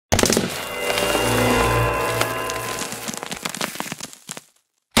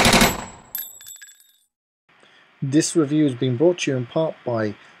This review has been brought to you in part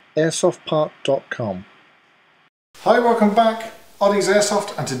by airsoftpark.com. Hi, welcome back, Oddie's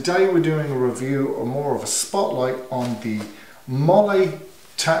Airsoft, and today we're doing a review or more of a spotlight on the Molle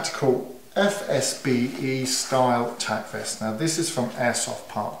Tactical FSBE style tac vest. Now this is from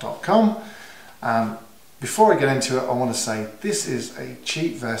airsoftpark.com, and before I get into it I want to say this is a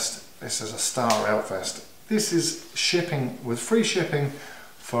cheap vest. This is a Star Out vest. This is shipping with free shipping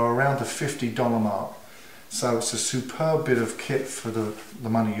for around the $50 mark. So it's a superb bit of kit for the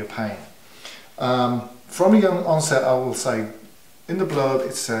money you're paying. From a young onset, I will say, in the blurb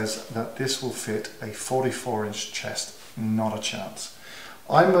it says that this will fit a 44-inch chest. Not a chance.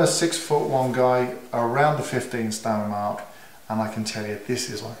 I'm a 6'1" guy, around the 15 stone mark, and I can tell you this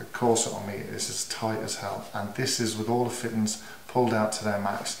is like a corset on me. This is tight as hell, and this is with all the fittings pulled out to their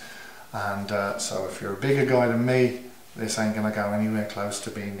max. And so if you're a bigger guy than me, this ain't gonna go anywhere close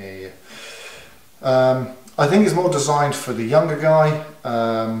to being near you. I think it's more designed for the younger guy.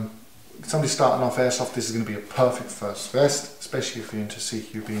 Somebody starting off airsoft, this is going to be a perfect first vest, especially if you're into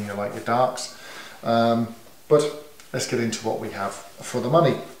CQB and you like your darks. But let's get into what we have for the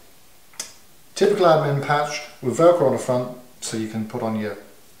money. Typical admin pouch with Velcro on the front, so you can put on your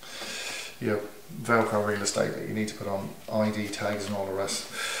Velcro real estate that you need to put on, ID tags and all the rest.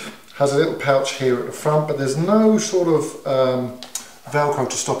 Has a little pouch here at the front, but there's no sort of Velcro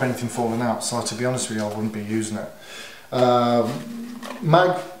to stop anything falling out, so to be honest with you I wouldn't be using it.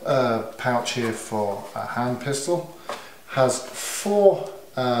 Mag pouch here for a hand pistol. Has 4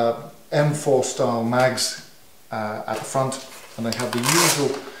 M4 style mags at the front, and they have the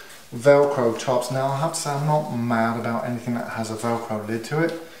usual Velcro tops. Now I have to say I'm not mad about anything that has a Velcro lid to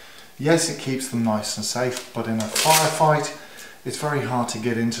it. Yes, it keeps them nice and safe, but in a firefight it's very hard to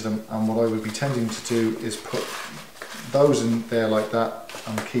get into them, and what I would be tending to do is put those in there like that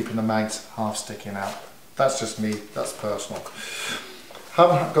and keeping the mags half sticking out. That's just me, that's personal.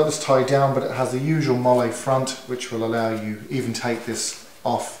 Haven't got this tied down, but it has the usual Molle front, which will allow you even take this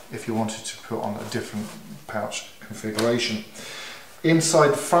off if you wanted to put on a different pouch configuration. Inside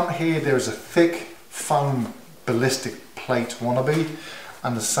the front here there is a thick foam ballistic plate wannabe,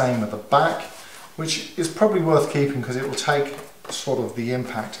 and the same at the back, which is probably worth keeping because it will take sort of the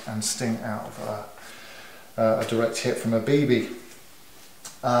impact and sting out of a direct hit from a BB.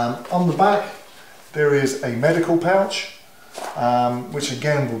 On the back there is a medical pouch, which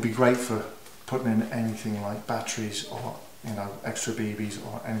again will be great for putting in anything like batteries or extra BBs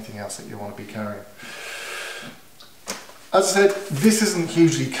or anything else that you want to be carrying. As I said, this isn't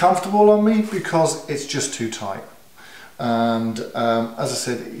hugely comfortable on me because it's just too tight. And as I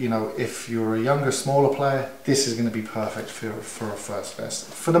said, if you're a younger, smaller player, this is going to be perfect for a first vest.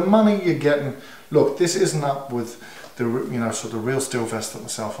 For the money you're getting, look, this isn't up with the sort of real steel vest that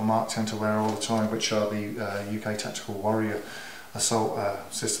myself and Mark tend to wear all the time, which are the UK Tactical Warrior Assault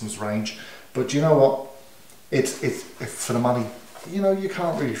Systems range. But you know what? It's for the money. You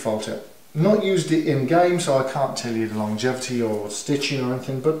can't really fault it. Not used it in game, so I can't tell you the longevity or stitching or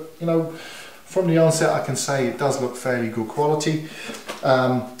anything. But from the onset, I can say it does look fairly good quality.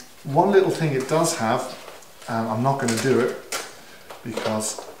 One little thing it does have, and I'm not going to do it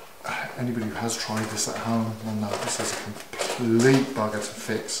because anybody who has tried this at home will know this is a complete bugger to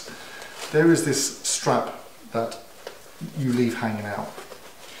fix. There is this strap that you leave hanging out.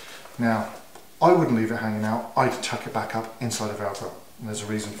 Now, I wouldn't leave it hanging out, I'd tuck it back up inside of Velcro, and there's a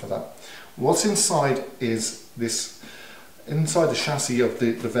reason for that. What's inside is this, inside the chassis of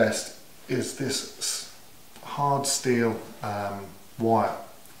the vest, is this hard steel wire,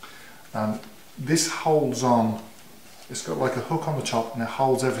 and this holds on. It's got like a hook on the top and it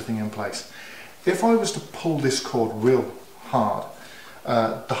holds everything in place. If I was to pull this cord real hard,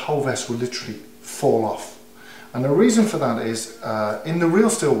 the whole vest will literally fall off. And the reason for that is, in the real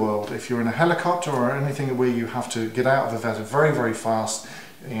steel world, if you're in a helicopter or anything where you have to get out of a vessel very, very fast,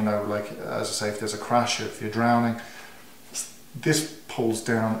 like as I say, if there's a crash, if you're drowning, this pulls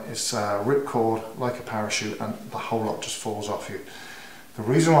down, it's a rip cord like a parachute, and the whole lot just falls off you. The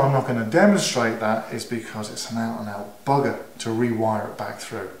reason why I'm not going to demonstrate that is because it's an out and out bugger to rewire it back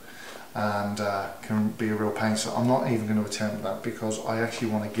through, and can be a real pain. So I'm not even going to attempt that because I actually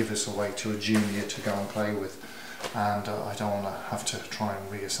want to give this away to a junior to go and play with, and I don't want to have to try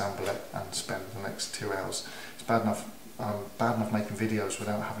and reassemble it and spend the next 2 hours. It's bad enough making videos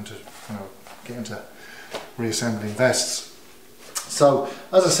without having to get into reassembling vests. So,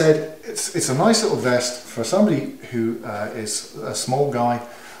 as I said, it's a nice little vest for somebody who is a small guy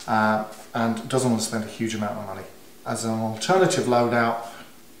and doesn't want to spend a huge amount of money. As an alternative loadout,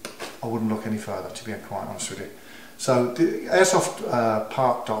 I wouldn't look any further, to be quite honest with you. So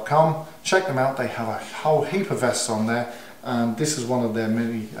airsoftpark.com, check them out. They have a whole heap of vests on there, and this is one of their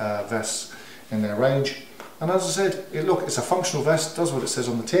many vests in their range. And as I said, it's a functional vest, does what it says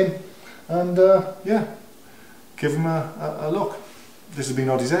on the tin, and yeah, give them a look. This has been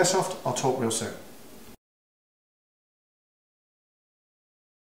Oddie's Airsoft. I'll talk real soon.